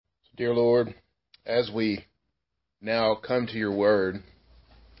Dear Lord, as we now come to your word,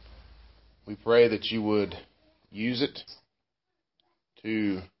 we pray that you would use it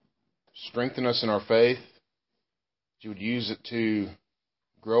to strengthen us in our faith, that you would use it to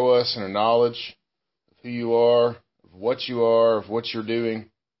grow us in our knowledge of who you are, of what you're doing,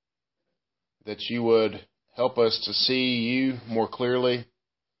 that you would help us to see you more clearly,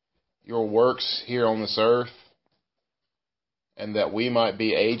 your works here on this earth, and that we might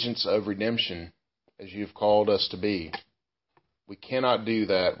be agents of redemption as you've called us to be. We cannot do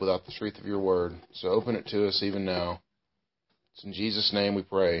that without the truth of your word, so open it to us even now. It's in Jesus' name we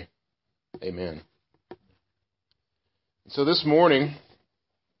pray. Amen. So this morning,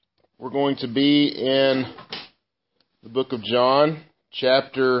 we're going to be in the book of John,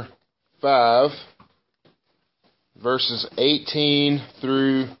 chapter 5, verses 18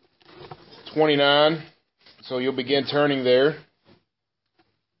 through 29. So you'll begin turning there.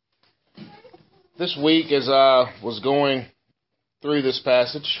 This week, as I was going through this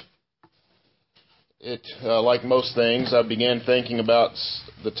passage, like most things, I began thinking about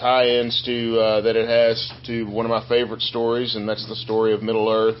the tie-ins that it has to one of my favorite stories, and that's the story of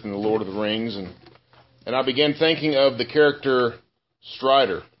Middle-earth and the Lord of the Rings. And I began thinking of the character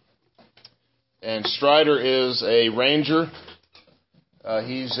Strider. And Strider is a ranger.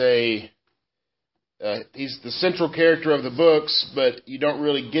 He's the central character of the books, but you don't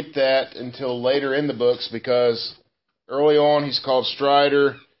really get that until later in the books, because early on he's called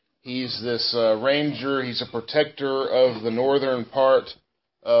Strider. He's this ranger. He's a protector of the northern part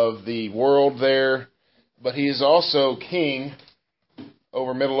of the world there, but he is also king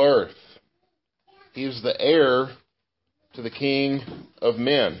over Middle-earth. He is the heir to the king of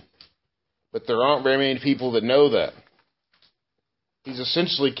men, but there aren't very many people that know that. He's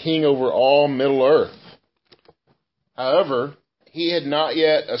essentially king over all Middle-earth. However, he had not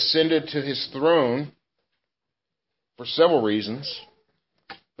yet ascended to his throne for several reasons,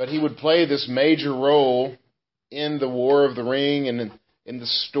 but he would play this major role in the War of the Ring and in the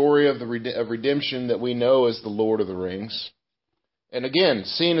story of redemption that we know as the Lord of the Rings. And again,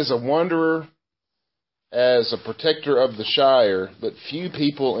 seen as a wanderer, as a protector of the Shire, but few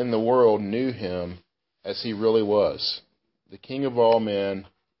people in the world knew him as he really was. The King of all men,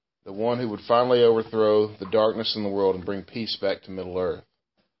 the one who would finally overthrow the darkness in the world and bring peace back to Middle-earth.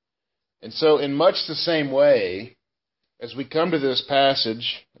 And so in much the same way, as we come to this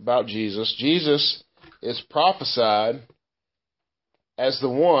passage about Jesus, Jesus is prophesied as the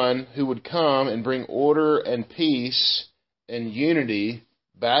one who would come and bring order and peace and unity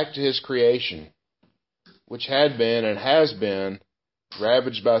back to his creation, which had been and has been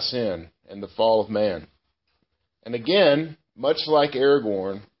ravaged by sin and the fall of man. And again, much like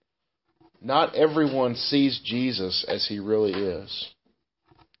Aragorn, not everyone sees Jesus as he really is.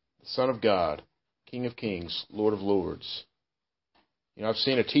 The Son of God, King of Kings, Lord of Lords. You know, I've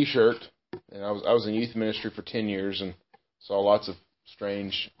seen a T-shirt, and I was in youth ministry for 10 years and saw lots of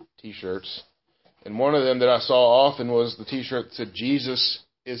strange T-shirts. And one of them that I saw often was the T-shirt that said, "Jesus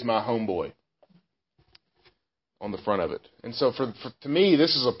is my homeboy," on the front of it. And so to me,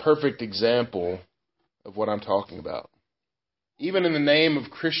 this is a perfect example of what I'm talking about. Even in the name of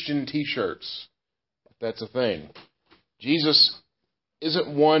Christian T-shirts, if that's a thing, Jesus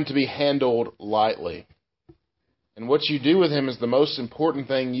isn't one to be handled lightly. And what you do with him is the most important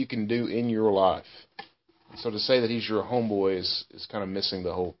thing you can do in your life. And so to say that he's your homeboy is kind of missing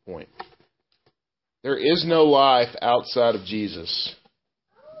the whole point. There is no life outside of Jesus.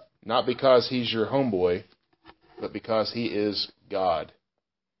 Not because he's your homeboy, but because he is God.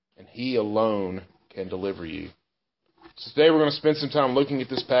 And he alone can deliver you. So today we're going to spend some time looking at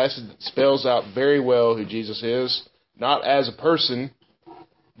this passage that spells out very well who Jesus is, not as a person,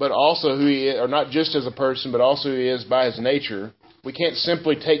 but also who he is, or not just as a person, but also who he is by his nature. We can't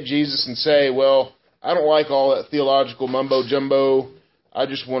simply take Jesus and say, well, I don't like all that theological mumbo-jumbo. I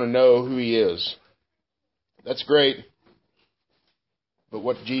just want to know who he is. That's great. But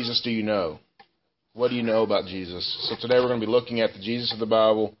what Jesus do you know? What do you know about Jesus? So today we're going to be looking at the Jesus of the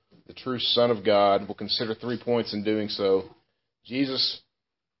Bible, the true Son of God. We'll consider 3 points in doing so. Jesus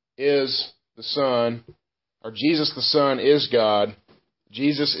is the Son, or Jesus the Son is God.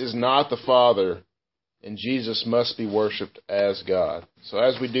 Jesus is not the Father, and Jesus must be worshipped as God. So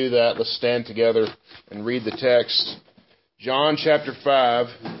as we do that, let's stand together and read the text. John chapter 5,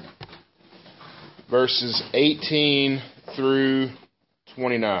 verses 18 through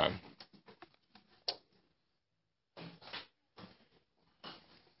 29.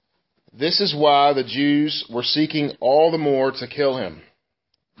 This is why the Jews were seeking all the more to kill him,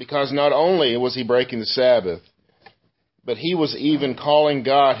 because not only was he breaking the Sabbath, but he was even calling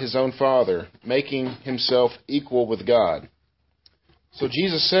God his own Father, making himself equal with God. So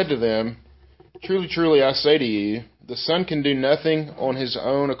Jesus said to them, "Truly, truly, I say to you, the Son can do nothing on his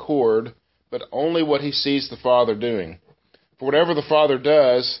own accord, but only what he sees the Father doing. For whatever the Father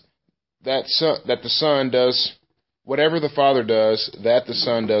does, that the Son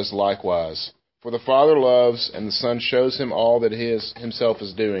does likewise. For the Father loves, and the Son shows him all that he himself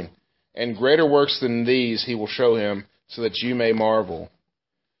is doing. And greater works than these he will show him, so that you may marvel.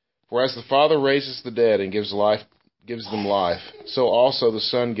 For as the Father raises the dead and gives them life, so also the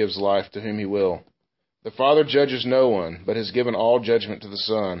Son gives life to whom he will. The Father judges no one, but has given all judgment to the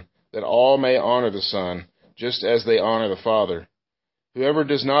Son, that all may honor the Son, just as they honor the Father. Whoever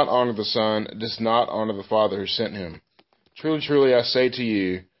does not honor the Son does not honor the Father who sent him. Truly, truly, I say to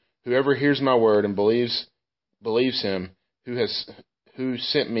you, whoever hears my word and believes him who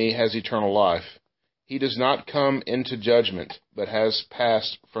sent me has eternal life. He does not come into judgment, but has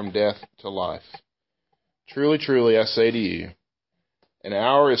passed from death to life. Truly, truly, I say to you, an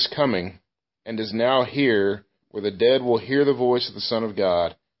hour is coming, and is now here, where the dead will hear the voice of the Son of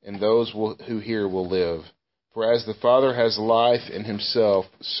God, and those who hear will live. For as the Father has life in himself,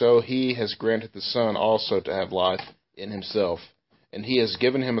 so he has granted the Son also to have life in himself. And he has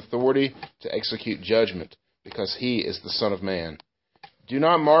given him authority to execute judgment, because he is the Son of Man. Do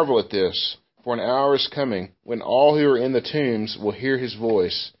not marvel at this, for an hour is coming, when all who are in the tombs will hear his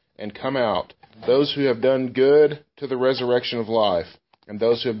voice, and come out, those who have done good to the resurrection of life, and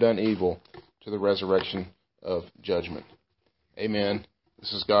those who have done evil to the resurrection of judgment." Amen.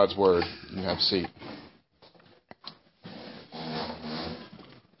 This is God's word. You can have a seat.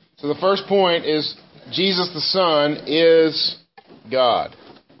 So the first point is Jesus the Son is God.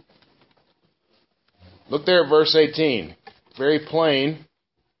 Look there at verse 18. Very plain.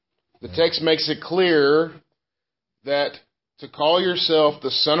 The text makes it clear that to call yourself the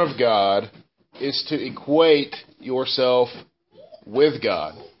Son of God is to equate yourself with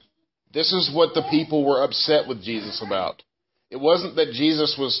God. This is what the people were upset with Jesus about. It wasn't that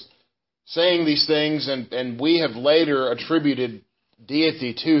Jesus was saying these things and we have later attributed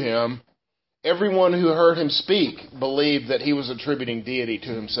deity to him. Everyone who heard him speak believed that he was attributing deity to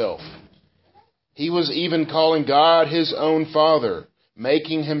himself. He was even calling God his own Father,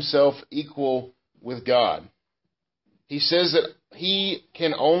 making himself equal with God. He says that he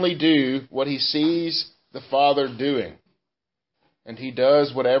can only do what he sees the Father doing. And he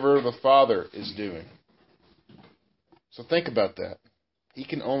does whatever the Father is doing. So think about that. He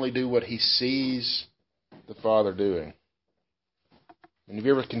can only do what he sees the Father doing. And have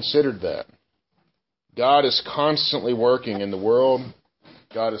you ever considered that? God is constantly working in the world.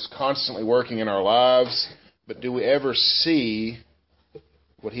 God is constantly working in our lives. But do we ever see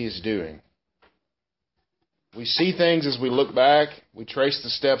what he is doing? We see things as we look back. We trace the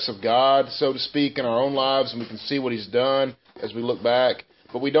steps of God, so to speak, in our own lives, and we can see what he's done as we look back.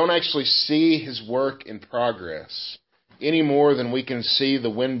 But we don't actually see his work in progress any more than we can see the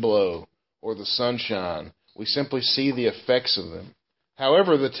wind blow or the sunshine. We simply see the effects of them.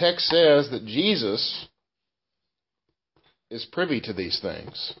 However, the text says that Jesus is privy to these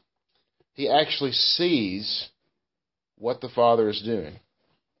things. He actually sees what the Father is doing,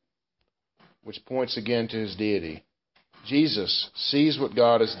 which points again to his deity. Jesus sees what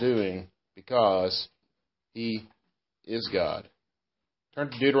God is doing because he is God.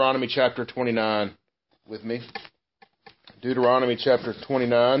 Turn to Deuteronomy chapter 29 with me. Deuteronomy chapter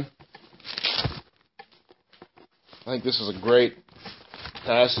 29. I think this is a great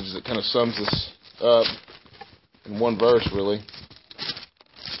passage that kind of sums this up in one verse, really,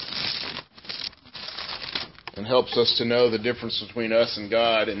 and helps us to know the difference between us and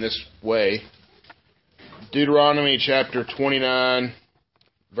God in this way. Deuteronomy chapter 29,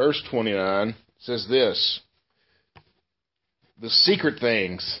 verse 29 says this: "The secret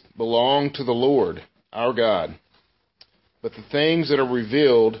things belong to the Lord, our God, but the things that are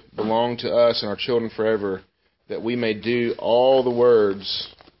revealed belong to us and our children forever, that we may do all the words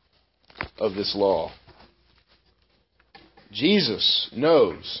of this law." Jesus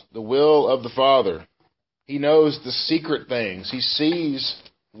knows the will of the Father. He knows the secret things. He sees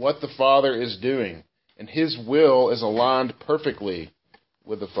what the Father is doing, and his will is aligned perfectly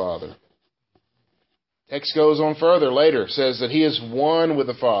with the Father. Text goes on further later, says that he is one with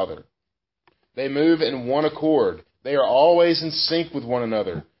the Father. They move in one accord. They are always in sync with one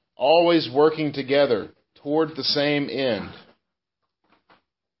another, always working together toward the same end.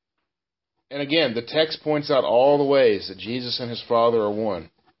 And again, the text points out all the ways that Jesus and his Father are one.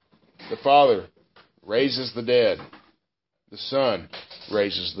 The Father raises the dead. The Son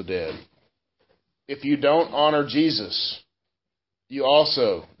raises the dead. If you don't honor Jesus, you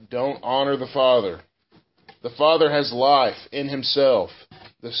also don't honor the Father. The Father has life in himself.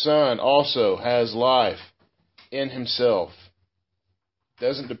 The Son also has life in himself.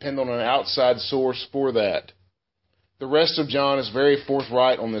 Doesn't depend on an outside source for that. The rest of John is very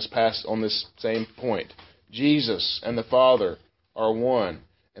forthright on this same point. Jesus and the Father are one,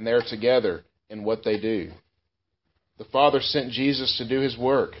 and they are together in what they do. The Father sent Jesus to do his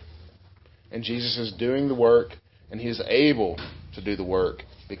work, and Jesus is doing the work, and he is able to do the work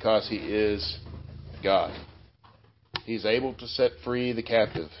because he is God. He is able to set free the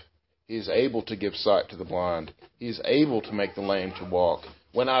captive. He is able to give sight to the blind. He is able to make the lame to walk.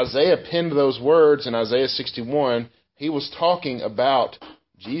 When Isaiah penned those words in Isaiah 61, he was talking about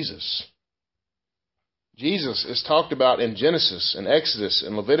Jesus. Jesus is talked about in Genesis and Exodus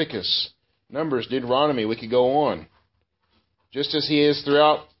and Leviticus, Numbers, Deuteronomy. We could go on. Just as he is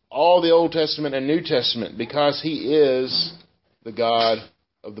throughout all the Old Testament and New Testament, because he is the God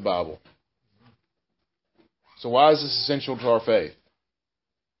of the Bible. So why is this essential to our faith?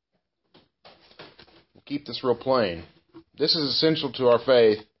 We'll keep this real plain. This is essential to our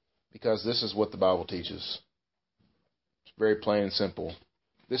faith because this is what the Bible teaches. It's very plain and simple.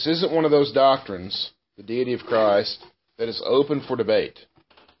 This isn't one of those doctrines, the deity of Christ, that is open for debate.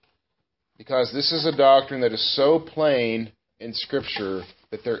 Because this is a doctrine that is so plain in Scripture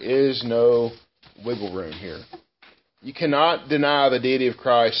that there is no wiggle room here. You cannot deny the deity of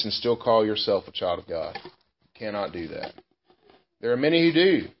Christ and still call yourself a child of God. You cannot do that. There are many who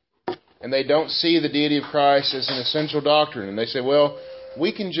do. And they don't see the deity of Christ as an essential doctrine. And they say, well,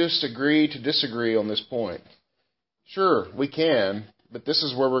 we can just agree to disagree on this point. Sure, we can, but this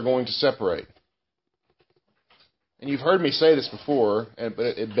is where we're going to separate. And you've heard me say this before,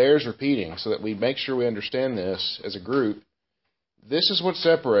 but it bears repeating so that we make sure we understand this as a group. This is what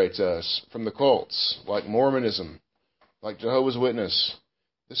separates us from the cults, like Mormonism, like Jehovah's Witness.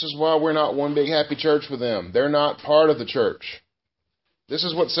 This is why we're not one big happy church with them. They're not part of the church. This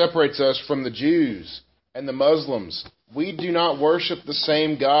is what separates us from the Jews and the Muslims. We do not worship the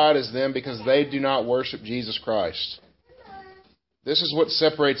same God as them because they do not worship Jesus Christ. This is what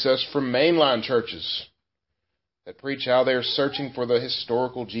separates us from mainline churches that preach how they are searching for the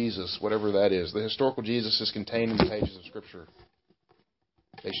historical Jesus, whatever that is. The historical Jesus is contained in the pages of Scripture.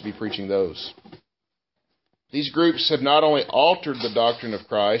 They should be preaching those. These groups have not only altered the doctrine of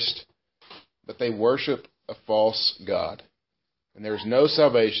Christ, but they worship a false God. And there is no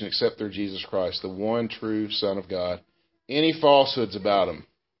salvation except through Jesus Christ, the one true Son of God. Any falsehoods about him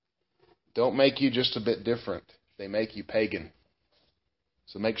don't make you just a bit different. They make you pagan.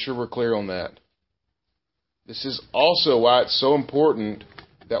 So make sure we're clear on that. This is also why it's so important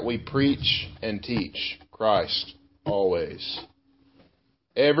that we preach and teach Christ always.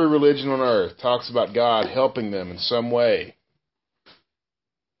 Every religion on earth talks about God helping them in some way.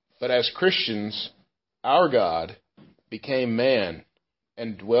 But as Christians, our God became man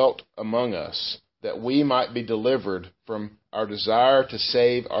and dwelt among us, that we might be delivered from our desire to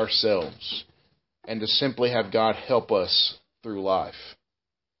save ourselves and to simply have God help us through life.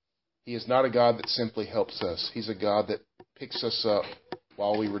 He is not a God that simply helps us. He's a God that picks us up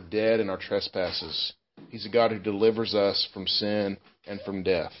while we were dead in our trespasses. He's a God who delivers us from sin and from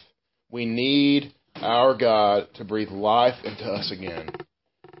death. We need our God to breathe life into us again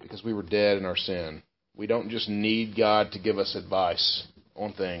because we were dead in our sin. We don't just need God to give us advice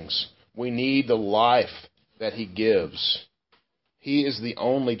on things. We need the life that He gives. He is the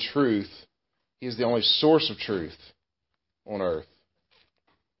only truth. He is the only source of truth on earth.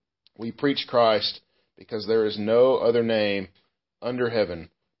 We preach Christ because there is no other name under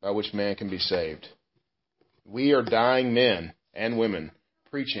heaven by which man can be saved. We are dying men and women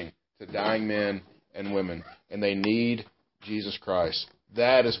preaching to dying men and women, and they need Jesus Christ.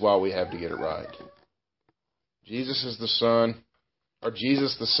 That is why we have to get it right. Jesus is the Son, or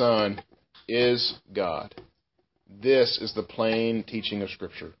Jesus the Son is God. This is the plain teaching of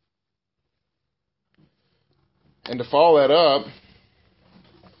Scripture. And to follow that up,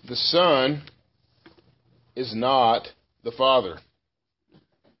 the Son is not the Father.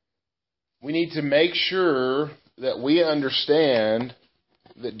 We need to make sure that we understand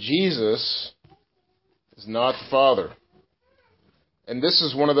that Jesus is not the Father. And this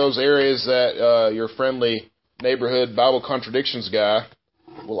is one of those areas that your friendly neighborhood Bible contradictions guy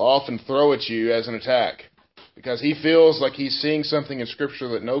will often throw at you as an attack, because he feels like he's seeing something in Scripture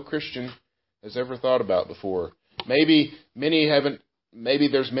that no Christian has ever thought about before. Maybe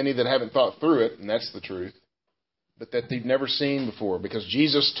there's many that haven't thought through it, and that's the truth, but that they've never seen before, because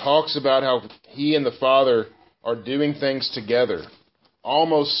Jesus talks about how He and the Father are doing things together,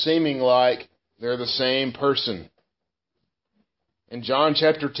 almost seeming like They're the same person. In John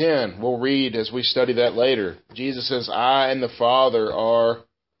chapter 10, we'll read as we study that later, Jesus says, I and the Father are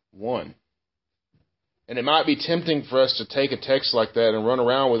one. And it might be tempting for us to take a text like that and run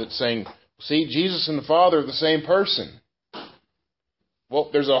around with it saying, see, Jesus and the Father are the same person. Well,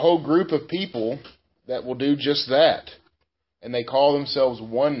 there's a whole group of people that will do just that. And they call themselves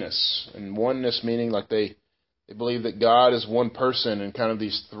oneness. And oneness meaning like they believe that God is one person in kind of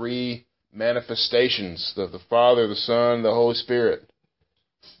these three manifestations, the Father, the Son, the Holy Spirit.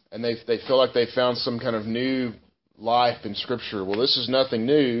 And they feel like they found some kind of new life in Scripture. Well, this is nothing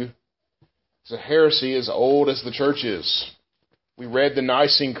new. It's a heresy as old as the church is. We read the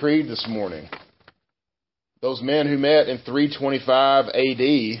Nicene Creed this morning. Those men who met in 325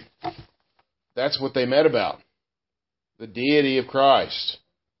 AD, that's what they met about. The deity of Christ,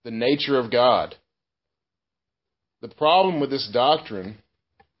 the nature of God. The problem with this doctrine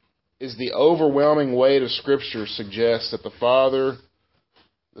is the overwhelming weight of Scripture suggests that the Father,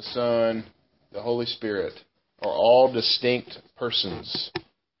 the Son, the Holy Spirit are all distinct persons,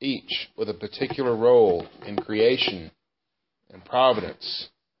 each with a particular role in creation and providence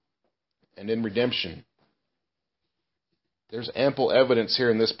and in redemption. There's ample evidence here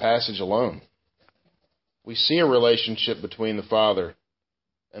in this passage alone. We see a relationship between the Father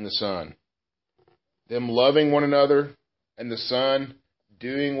and the Son. Them loving one another and the Son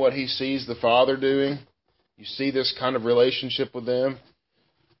doing what he sees the Father doing. You see this kind of relationship with them.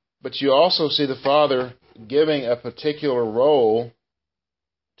 But you also see the Father giving a particular role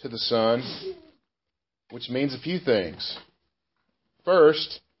to the Son, which means a few things.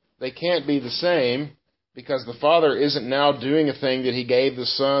 First, they can't be the same because the Father isn't now doing a thing that he gave the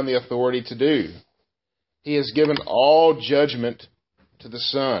Son the authority to do. He has given all judgment to the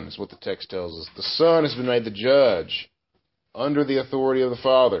Son, is what the text tells us. The Son has been made the judge under the authority of the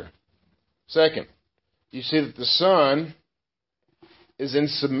Father. Second, you see that the Son is in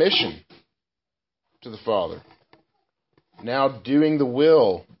submission to the Father, now doing the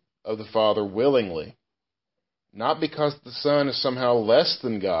will of the Father willingly. Not because the Son is somehow less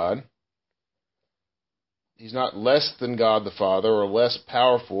than God. He's not less than God the Father, or less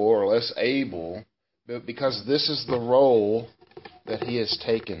powerful, or less able, but because this is the role that he has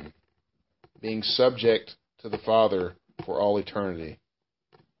taken, being subject to the Father for all eternity.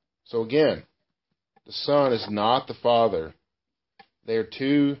 So again, the Son is not the Father. They are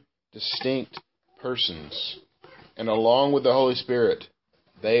two distinct persons. And along with the Holy Spirit,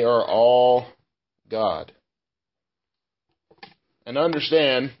 they are all God. And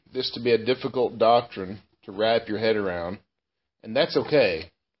understand this to be a difficult doctrine to wrap your head around, and that's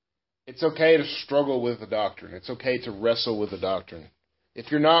okay. It's okay to struggle with the doctrine. It's okay to wrestle with the doctrine. If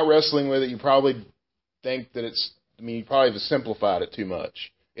you're not wrestling with it, you probably think that you probably have simplified it too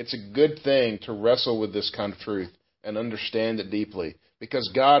much. It's a good thing to wrestle with this kind of truth and understand it deeply, because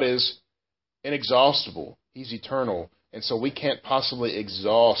God is inexhaustible. He's eternal, and so we can't possibly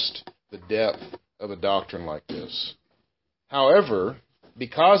exhaust the depth of a doctrine like this. However,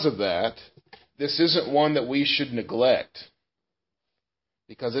 because of that, this isn't one that we should neglect,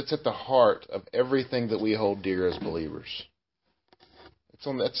 because it's at the heart of everything that we hold dear as believers.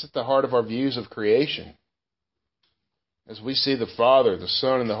 It's at the heart of our views of creation. As we see the Father, the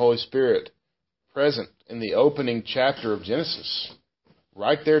Son, and the Holy Spirit present in the opening chapter of Genesis,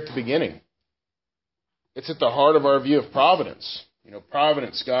 right there at the beginning. It's at the heart of our view of providence.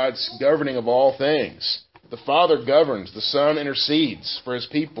 Providence, God's governing of all things. The Father governs, the Son intercedes for his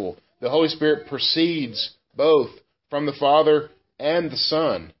people. The Holy Spirit proceeds both from the Father and the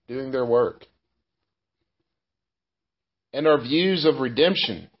Son doing their work. And our views of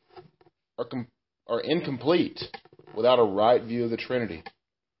redemption are incomplete without a right view of the Trinity.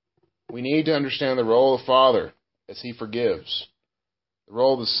 We need to understand the role of the Father as he forgives, the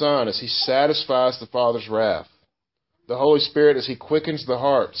role of the Son as he satisfies the Father's wrath, the Holy Spirit as he quickens the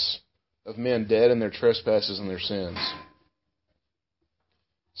hearts of men dead in their trespasses and their sins.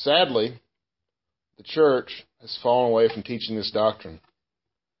 Sadly, the church has fallen away from teaching this doctrine.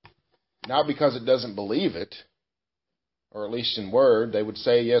 Not because it doesn't believe it, or at least in word. They would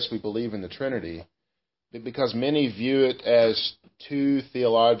say, yes, we believe in the Trinity, but because many view it as too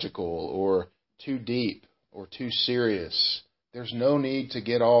theological or too deep or too serious. There's no need to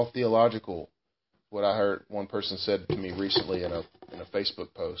get all theological. What I heard one person said to me recently in a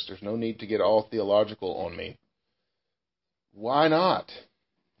Facebook post. There's no need to get all theological on me. Why not?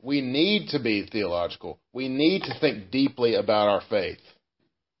 We need to be theological. We need to think deeply about our faith.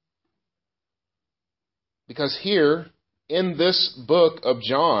 Because here, in this book of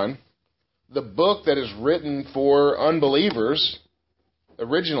John, the book that is written for unbelievers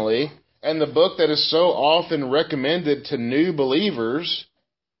originally, and the book that is so often recommended to new believers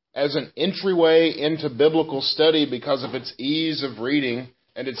as an entryway into biblical study because of its ease of reading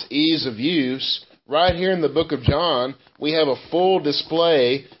and its ease of use, right here in the book of John, we have a full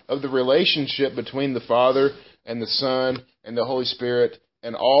display of the relationship between the Father and the Son and the Holy Spirit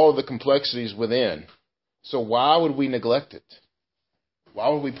and all of the complexities within. So why would we neglect it? Why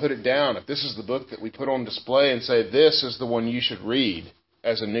would we put it down if this is the book that we put on display and say, this is the one you should read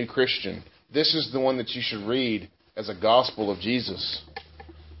as a new Christian? This is the one that you should read as a gospel of Jesus.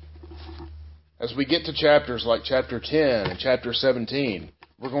 As we get to chapters like chapter 10 and chapter 17,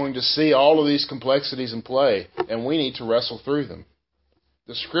 we're going to see all of these complexities in play, and we need to wrestle through them.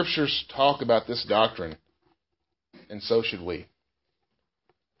 The Scriptures talk about this doctrine, and so should we.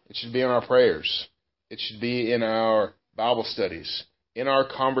 It should be in our prayers. It should be in our Bible studies, in our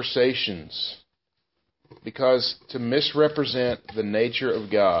conversations, because to misrepresent the nature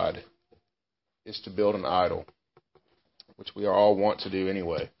of God is to build an idol, which we all want to do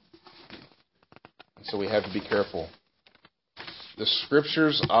anyway. And so we have to be careful. The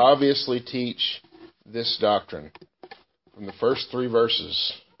Scriptures obviously teach this doctrine from the first 3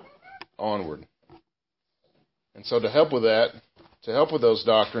 verses onward. And so to help with that, to help with those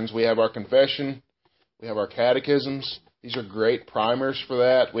doctrines, we have our confession, we have our catechisms. These are great primers for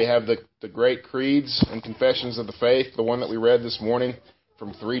that. We have the great creeds and confessions of the faith, the one that we read this morning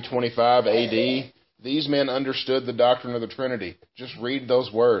from 325 AD. These men understood the doctrine of the Trinity. Just read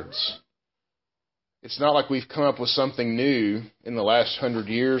those words. It's not like we've come up with something new in the last 100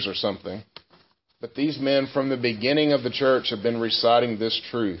 years or something. But these men from the beginning of the church have been reciting this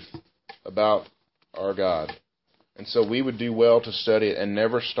truth about our God. And so we would do well to study it and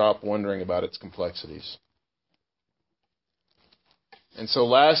never stop wondering about its complexities. And so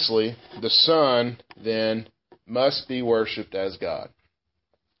lastly, the Son then must be worshipped as God.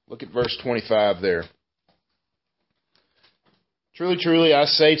 Look at verse 25 there. Truly, truly, I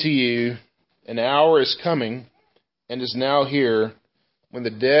say to you, an hour is coming and is now here when the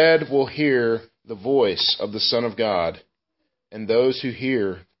dead will hear the voice of the Son of God, and those who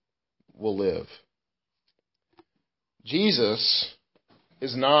hear will live. Jesus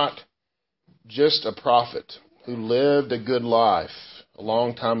is not just a prophet who lived a good life a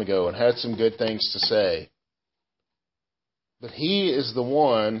long time ago and had some good things to say, but he is the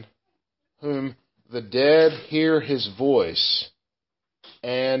one whom the dead hear his voice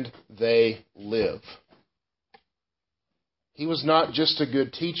and they live. He was not just a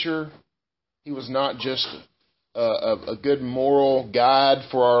good teacher. He was not just a good moral guide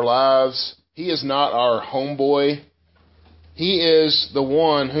for our lives. He is not our homeboy. He is the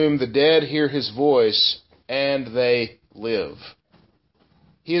one whom the dead hear his voice and they live.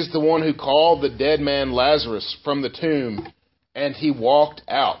 He is the one who called the dead man Lazarus from the tomb and he walked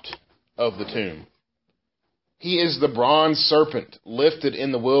out of the tomb. He is the bronze serpent lifted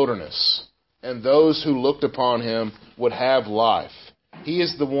in the wilderness, and those who looked upon him would have life. He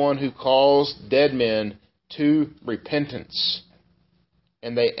is the one who calls dead men to repentance,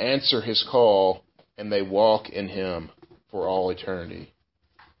 and they answer his call, and they walk in him for all eternity.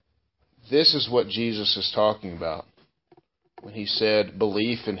 This is what Jesus is talking about when he said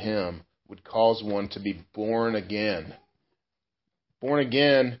belief in him would cause one to be born again.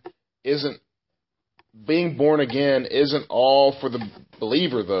 Being born again isn't all for the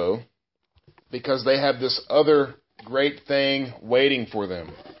believer, though, because they have this other great thing waiting for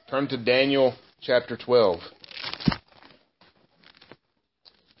them. Turn to Daniel chapter 12.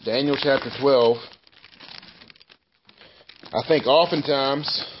 Daniel chapter 12. I think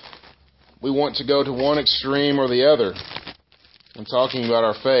oftentimes we want to go to one extreme or the other when talking about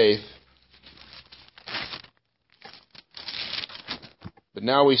our faith. But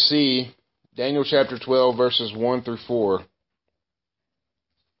now we see Daniel chapter 12, verses 1 through 4.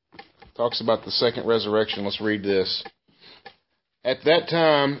 Talks about the second resurrection. Let's read this. At that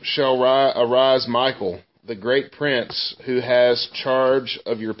time shall arise Michael, the great prince, who has charge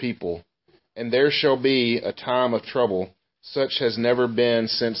of your people. And there shall be a time of trouble, such has never been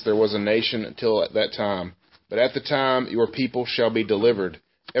since there was a nation until at that time. But at the time your people shall be delivered,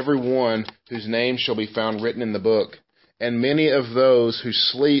 every one whose name shall be found written in the book. And many of those who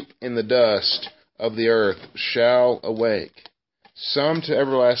sleep in the dust of the earth shall awake, some to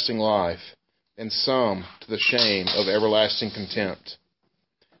everlasting life, and some to the shame of everlasting contempt.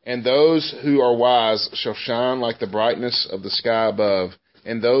 And those who are wise shall shine like the brightness of the sky above,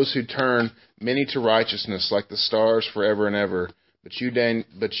 and those who turn many to righteousness like the stars forever and ever. But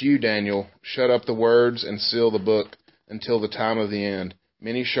you, Daniel, shut up the words and seal the book until the time of the end.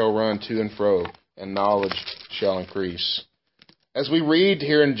 Many shall run to and fro, and knowledge shall increase. As we read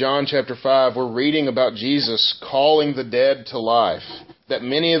here in John chapter 5, we're reading about Jesus calling the dead to life, that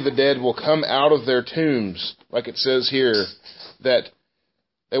many of the dead will come out of their tombs, like it says here, that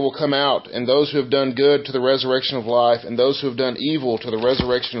they will come out, and those who have done good to the resurrection of life, and those who have done evil to the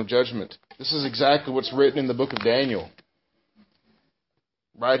resurrection of judgment. This is exactly what's written in the book of Daniel.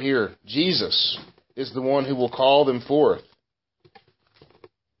 Right here, Jesus is the one who will call them forth.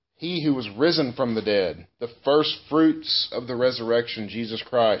 He who was risen from the dead, the first fruits of the resurrection, Jesus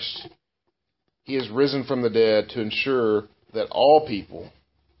Christ. He is risen from the dead to ensure that all people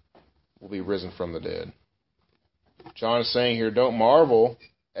will be risen from the dead. John is saying here, don't marvel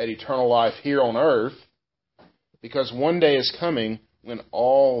at eternal life here on earth, because one day is coming when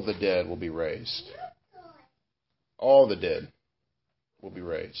all the dead will be raised. All the dead will be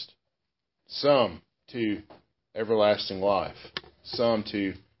raised. Some to everlasting life, some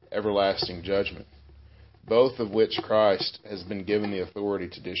to everlasting judgment, both of which Christ has been given the authority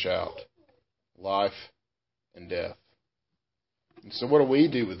to dish out, life and death. And so what do we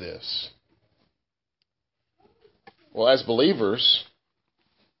do with this? Well, as believers,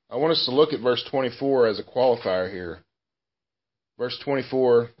 I want us to look at verse 24 as a qualifier here. Verse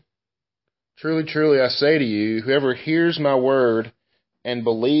 24, truly, truly, I say to you, whoever hears my word and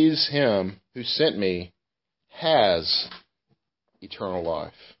believes him who sent me has eternal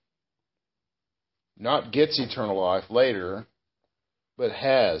life. Not gets eternal life later, but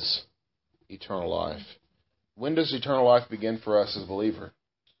has eternal life. When does eternal life begin for us as a believer?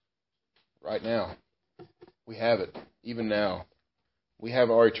 Right now. We have it, even now. We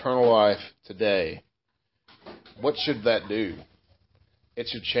have our eternal life today. What should that do? It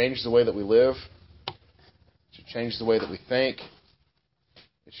should change the way that we live. It should change the way that we think.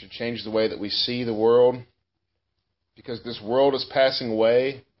 It should change the way that we see the world. Because this world is passing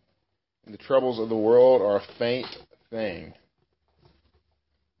away, and the troubles of the world are a faint thing.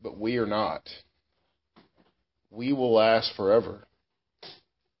 But we are not. We will last forever.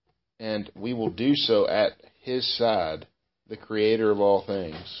 And we will do so at His side, the Creator of all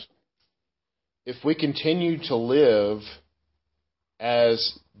things. If we continue to live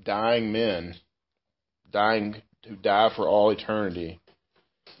as dying men, dying to die for all eternity,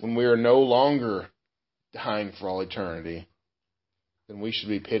 when we are no longer dying for all eternity, then we should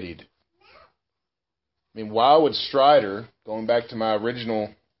be pitied. I mean, why would Strider, going back to my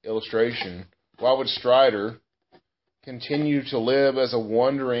original illustration, why would Strider continue to live as a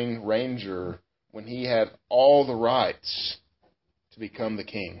wandering ranger when he had all the rights to become the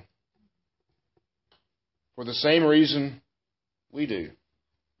king? For the same reason we do.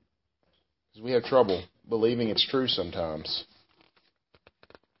 Because we have trouble believing it's true sometimes.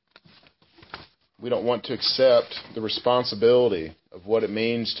 We don't want to accept the responsibility of what it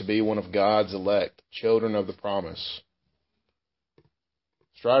means to be one of God's elect, children of the promise.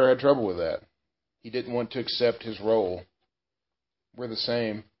 Strider had trouble with that. He didn't want to accept his role. We're the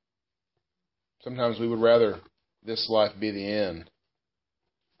same. Sometimes we would rather this life be the end.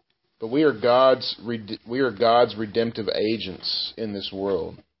 But we are God's redemptive agents in this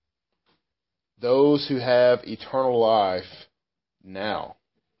world. Those who have eternal life now.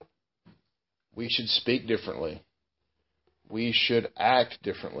 We should speak differently. We should act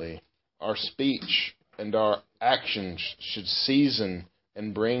differently. Our speech and our actions should season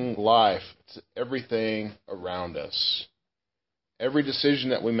and bring life to everything around us. Every decision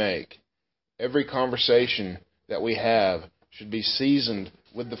that we make, every conversation that we have should be seasoned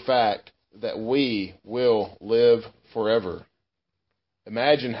with the fact that we will live forever.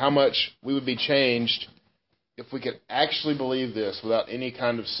 Imagine how much we would be changed if we could actually believe this without any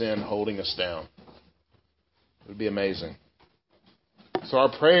kind of sin holding us down. It would be amazing. So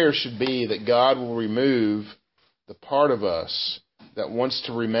our prayer should be that God will remove the part of us that wants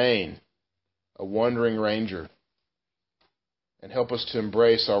to remain a wandering ranger and help us to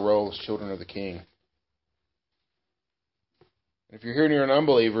embrace our role as children of the King. If you're here and you're an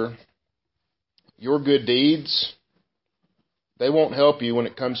unbeliever, your good deeds, they won't help you when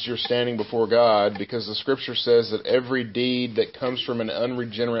it comes to your standing before God, because the Scripture says that every deed that comes from an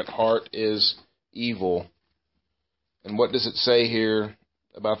unregenerate heart is evil. And what does it say here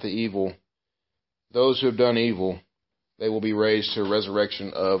about the evil? Those who have done evil, they will be raised to a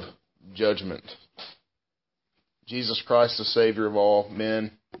resurrection of judgment. Jesus Christ, the Savior of all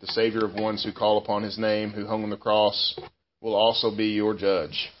men, the Savior of ones who call upon His name, who hung on the cross, will also be your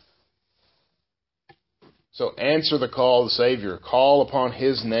judge. So answer the call of the Savior. Call upon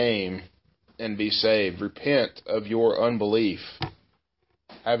His name and be saved. Repent of your unbelief.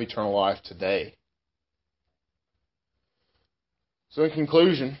 Have eternal life today. So in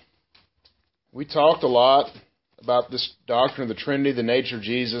conclusion, we talked a lot about this doctrine of the Trinity, the nature of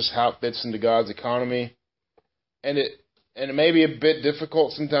Jesus, how it fits into God's economy. And it may be a bit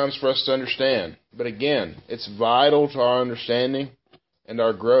difficult sometimes for us to understand. But again, it's vital to our understanding and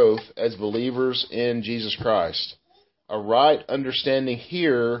our growth as believers in Jesus Christ. A right understanding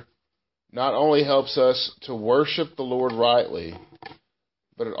here not only helps us to worship the Lord rightly,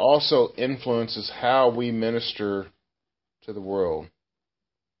 but it also influences how we minister to the world.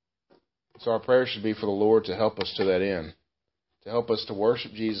 So our prayer should be for the Lord to help us to that end, to help us to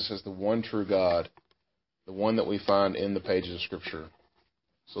worship Jesus as the one true God, the one that we find in the pages of Scripture.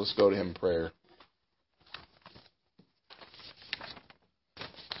 So let's go to Him in prayer.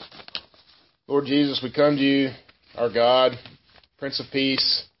 Lord Jesus, we come to You, our God, Prince of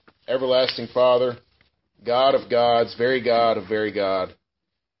Peace, everlasting Father, God of gods, very God of very God.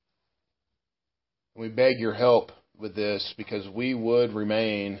 We beg Your help with this because we would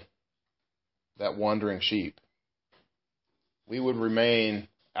remain that wandering sheep. We would remain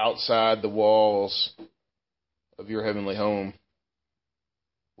outside the walls of Your heavenly home.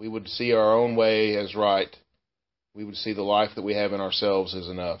 We would see our own way as right. We would see the life that we have in ourselves as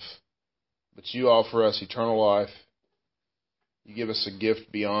enough. But You offer us eternal life. You give us a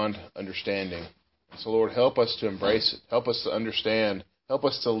gift beyond understanding. So Lord, help us to embrace it. Help us to understand. Help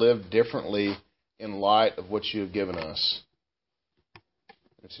us to live differently in light of what You have given us.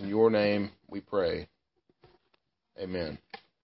 It's in Your name we pray. Amen.